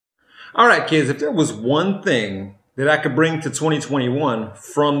All right, kids, if there was one thing that I could bring to 2021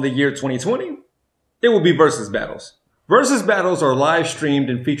 from the year 2020, it would be Verzuz battles. Verzuz battles are live streamed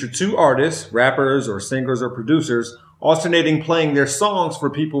and feature two artists, rappers or singers or producers, alternating playing their songs for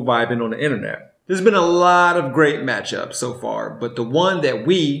people vibing on the internet. There's been a lot of great matchups so far, but the one that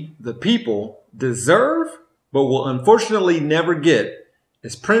we, the people, deserve but will unfortunately never get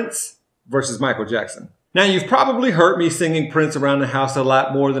is Prince versus Michael Jackson. Now, you've probably heard me singing Prince around the house a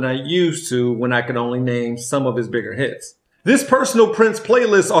lot more than I used to when I could only name some of his bigger hits. This personal Prince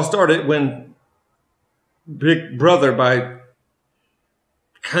playlist all started when Big Brother by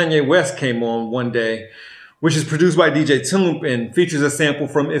Kanye West came on one day, which is produced by didnt and features a sample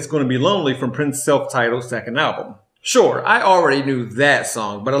from It's Gonna Be Lonely from Prince's self-titled second album. Sure, I already knew that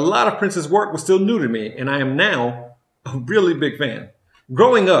song, but a lot of Prince's work was still new to me, and I am now a really big fan.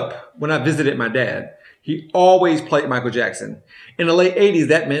 Growing up, when I visited my dad, he always played Michael Jackson. In the late 80s,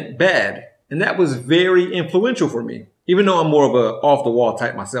 that meant bad, and that was very influential for me, even though I'm more of a off-the-wall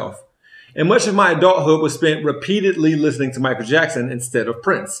type myself. And much of my adulthood was spent repeatedly listening to Michael Jackson instead of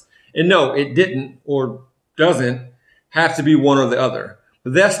Prince. And no, it didn't, or doesn't, have to be one or the other.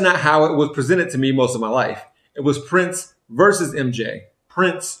 But that's not how it was presented to me most of my life. It was Prince versus MJ.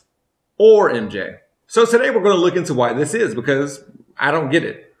 Prince or MJ. So today we're going to look into why this is, because I don't get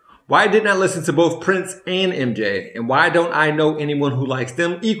it. Why didn't I listen to both Prince and MJ? And why don't I know anyone who likes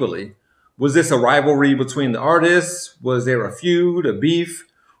them equally? Was this a rivalry between the artists? Was there a feud, a beef,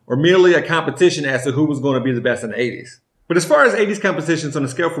 or merely a competition as to who was going to be the best in the 80s? But as far as 80s competitions on a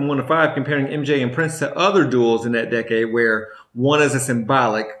scale from 1 to 5, comparing MJ and Prince to other duels in that decade where 1 is a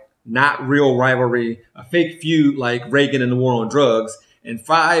symbolic, not real rivalry, a fake feud like Reagan and the war on drugs, and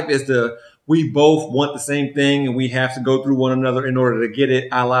 5 is the we both want the same thing and we have to go through one another in order to get it,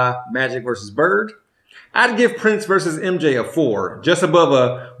 a la Magic versus Bird, I'd give Prince versus MJ a 4, just above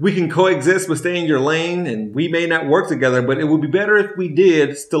a we can coexist but stay in your lane and we may not work together, but it would be better if we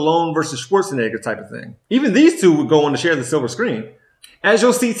did Stallone versus Schwarzenegger type of thing. Even these two would go on to share the silver screen. As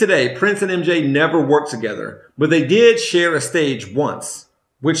you'll see today, Prince and MJ never worked together, but they did share a stage once,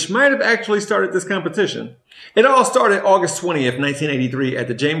 which might have actually started this competition. It all started August 20th, 1983 at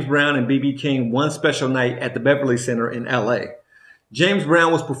the James Brown and B.B. King One Special Night at the Beverly Center in LA. James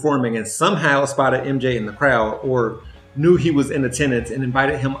Brown was performing and somehow spotted MJ in the crowd or knew he was in attendance and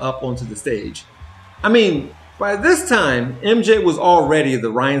invited him up onto the stage. I mean, by this time, MJ was already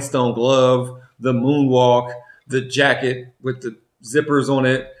the rhinestone glove, the moonwalk, the jacket with the zippers on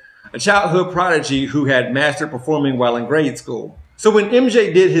it, a childhood prodigy who had mastered performing while in grade school. So when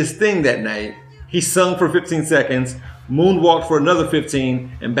MJ did his thing that night, he sung for 15 seconds, moonwalked for another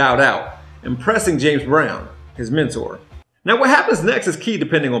 15, and bowed out, impressing James Brown, his mentor. Now what happens next is key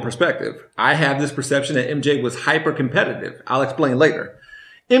depending on perspective. I have this perception that MJ was hyper-competitive. I'll explain later.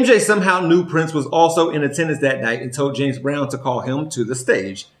 MJ somehow knew Prince was also in attendance that night and told James Brown to call him to the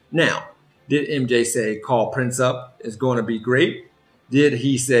stage. Now, did MJ say call Prince up, it's going to be great? Did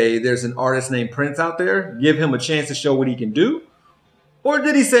he say there's an artist named Prince out there, give him a chance to show what he can do? Or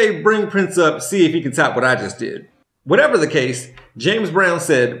did he say, bring Prince up, see if he can top what I just did? Whatever the case, James Brown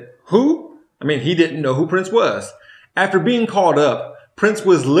said, who? I mean, he didn't know who Prince was. After being called up, Prince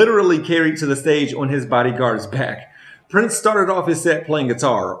was literally carried to the stage on his bodyguard's back. Prince started off his set playing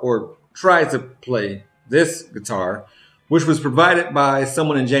guitar, or tried to play this guitar, which was provided by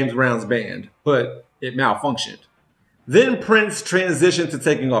someone in James Brown's band, but it malfunctioned. Then Prince transitioned to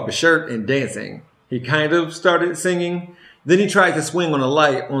taking off his shirt and dancing. He kind of started singing. Then he tried to swing on a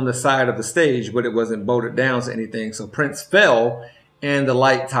light on the side of the stage, but it wasn't bolted down to anything, so Prince fell and the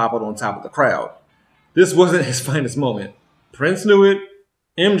light toppled on top of the crowd. This wasn't his finest moment. Prince knew it,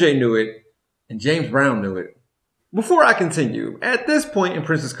 MJ knew it, and James Brown knew it. Before I continue, at this point in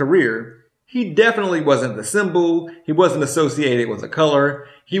Prince's career, he definitely wasn't the symbol, he wasn't associated with a color.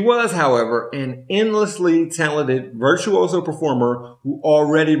 He was, however, an endlessly talented virtuoso performer who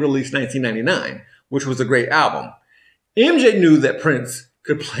already released 1999, which was a great album. MJ knew that Prince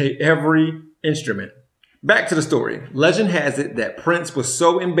could play every instrument. Back to the story. Legend has it that Prince was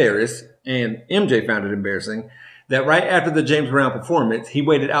so embarrassed, and MJ found it embarrassing, that right after the James Brown performance, he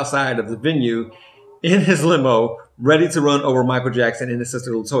waited outside of the venue in his limo, ready to run over Michael Jackson and his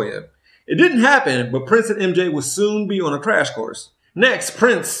sister LaToya. It didn't happen, but Prince and MJ would soon be on a crash course. Next,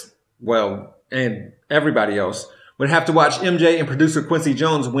 Prince, well, and everybody else, would have to watch MJ and producer Quincy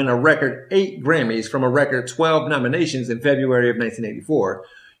Jones win a record 8 Grammys from a record 12 nominations in February of 1984,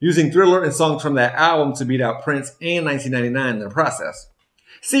 using Thriller and songs from that album to beat out Prince and 1999 in the process.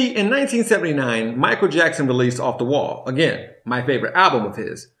 See, in 1979, Michael Jackson released Off the Wall, again, my favorite album of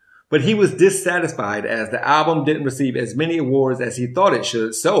his, but he was dissatisfied as the album didn't receive as many awards as he thought it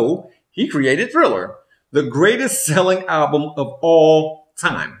should, so He created Thriller, the greatest selling album of all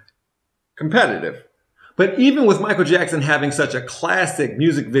time. Competitive. But even with Michael Jackson having such a classic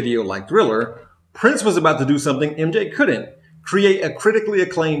music video like Thriller, Prince was about to do something MJ couldn't, create a critically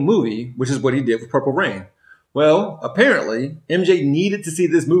acclaimed movie, which is what he did with Purple Rain. Well, apparently, MJ needed to see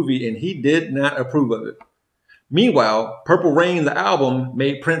this movie and he did not approve of it. Meanwhile, Purple Rain, the album,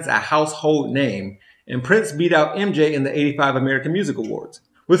 made Prince a household name, and Prince beat out MJ in the '85 American Music Awards.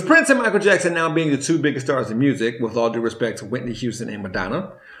 With Prince and Michael Jackson now being the two biggest stars in music, with all due respect to Whitney Houston and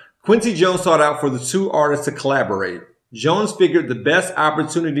Madonna, Quincy Jones sought out for the two artists to collaborate. Jones figured the best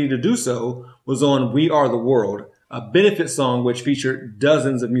opportunity to do so was on We Are the World, a benefit song which featured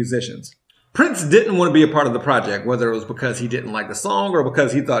dozens of musicians. Prince didn't want to be a part of the project, whether it was because he didn't like the song or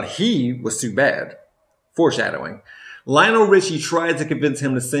because he thought he was too bad. Foreshadowing. Lionel Richie tried to convince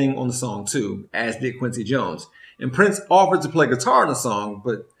him to sing on the song too, as did Quincy Jones. And Prince offered to play guitar in the song,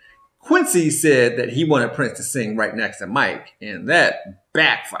 but Quincy said that he wanted Prince to sing right next to Mike, and that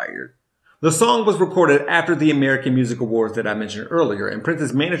backfired. The song was recorded after the American Music Awards that I mentioned earlier, and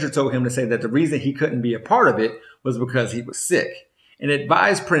Prince's manager told him to say that the reason he couldn't be a part of it was because he was sick, and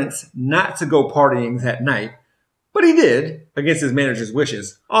advised Prince not to go partying that night. But he did, against his manager's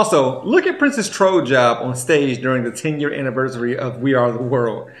wishes. Also, look at Prince's troll job on stage during the 10-year anniversary of We Are the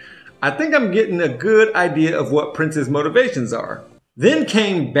World. I think I'm getting a good idea of what Prince's motivations are. Then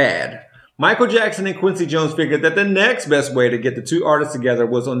came Bad. Michael Jackson and Quincy Jones figured that the next best way to get the two artists together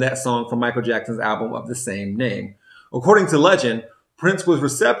was on that song from Michael Jackson's album of the same name. According to legend, Prince was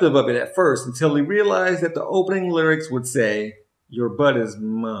receptive of it at first until he realized that the opening lyrics would say, "Your butt is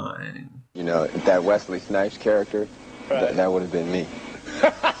mine." You know, if that Wesley Snipes character, right, that would have been me.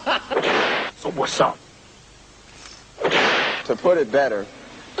 So what's up? To put it better,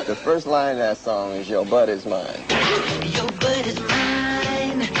 the first line of that song is, "Your butt is mine." Your butt is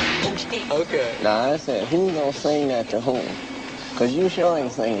mine. Okay. Now I said, who gonna sing that to whom? Cause you sure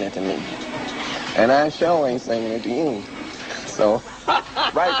ain't singing it to me. And I sure ain't singing it to you. So,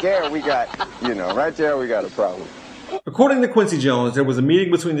 right there we got, right there we got a problem. According to Quincy Jones, there was a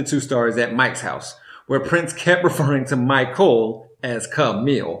meeting between the two stars at Mike's house, where Prince kept referring to Michael as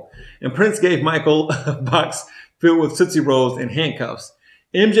Camille. And Prince gave Michael a box filled with Tootsie Rolls and handcuffs.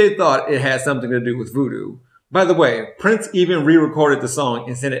 MJ thought it had something to do with voodoo. By the way, Prince even re-recorded the song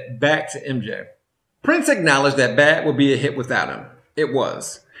and sent it back to MJ. Prince acknowledged that Bad would be a hit without him. It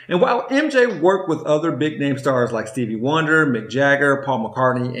was. And while MJ worked with other big-name stars like Stevie Wonder, Mick Jagger, Paul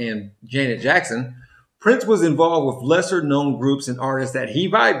McCartney, and Janet Jackson, Prince was involved with lesser-known groups and artists that he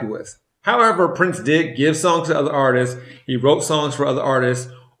vibed with. However, Prince did give songs to other artists, he wrote songs for other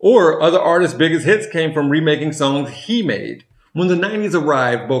artists, or other artists' biggest hits came from remaking songs he made. When the 90s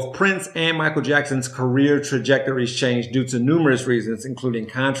arrived, both Prince and Michael Jackson's career trajectories changed due to numerous reasons, including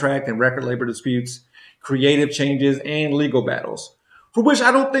contract and record label disputes, creative changes, and legal battles. For which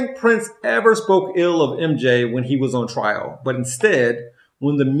I don't think Prince ever spoke ill of MJ when he was on trial, but instead,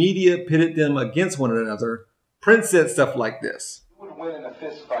 when the media pitted them against one another, Prince said stuff like this. Who would win in a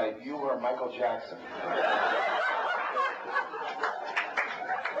fist fight, you or Michael Jackson?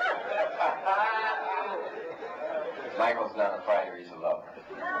 Michael's not a fighter, he's a lover.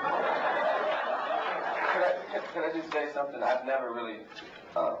 Can I just say something? I've never really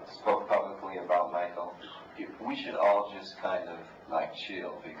spoke publicly about Michael. We should all just kind of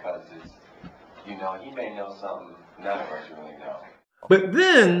chill because it's, he may know something none of us really know. But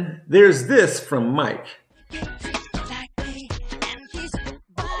then there's this from Mike.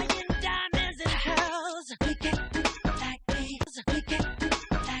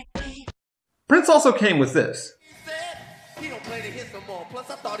 Prince also came with this. He don't play the hits no more. Plus,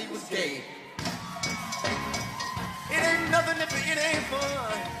 I thought he was gay. It ain't nothing if it ain't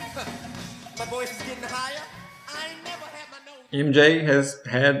fun. My voice is getting higher. I ain't never had my nose. MJ has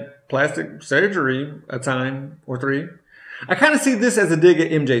had plastic surgery a time or three. I kind of see this as a dig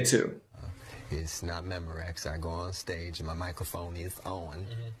at MJ too. It's not Memorex. I go on stage and my microphone is on.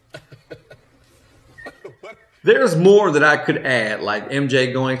 There's more that I could add, like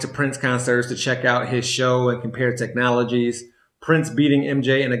MJ going to Prince concerts to check out his show and compare technologies, Prince beating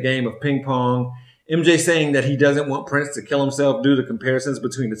MJ in a game of ping pong, MJ saying that he doesn't want Prince to kill himself due to comparisons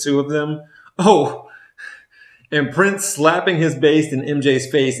between the two of them. Oh, and Prince slapping his bass in MJ's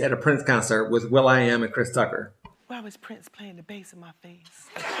face at a Prince concert with will.i.am and Chris Tucker. Why was Prince playing the bass in my face?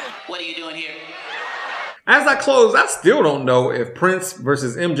 What are you doing here? As I close, I still don't know if Prince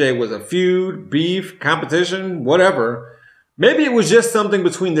versus MJ was a feud, beef, competition, whatever. Maybe it was just something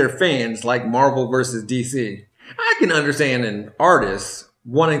between their fans, like Marvel versus DC. I can understand an artist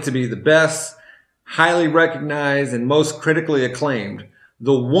wanting to be the best, highly recognized, and most critically acclaimed.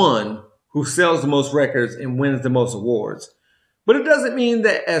 the one who sells the most records and wins the most awards. But it doesn't mean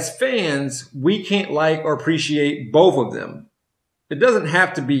that as fans, we can't like or appreciate both of them. It doesn't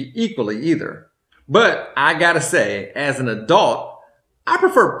have to be equally either. But I gotta say, as an adult, I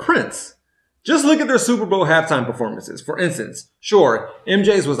prefer Prince. Just look at their Super Bowl halftime performances. For instance, sure,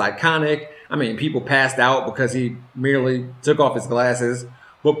 MJ's was iconic. I mean, people passed out because he merely took off his glasses.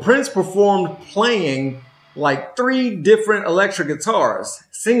 But Prince performed playing like 3 different electric guitars,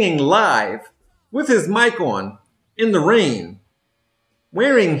 singing live, with his mic on, in the rain,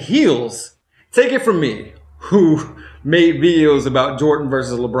 wearing heels. Take it from me, who made videos about Jordan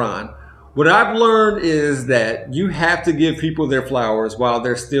versus LeBron. What I've learned is that you have to give people their flowers while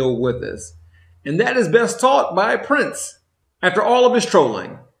they're still with us. And that is best taught by Prince. After all of his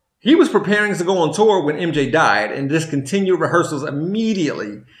trolling, he was preparing to go on tour when MJ died and discontinued rehearsals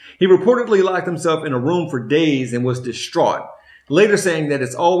immediately. He reportedly locked himself in a room for days and was distraught, later saying that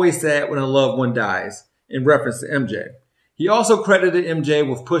it's always sad when a loved one dies, in reference to MJ. He also credited MJ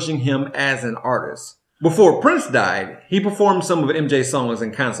with pushing him as an artist. Before Prince died, he performed some of MJ's songs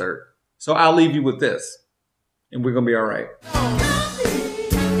in concert. So I'll leave you with this, and we're going to be all right.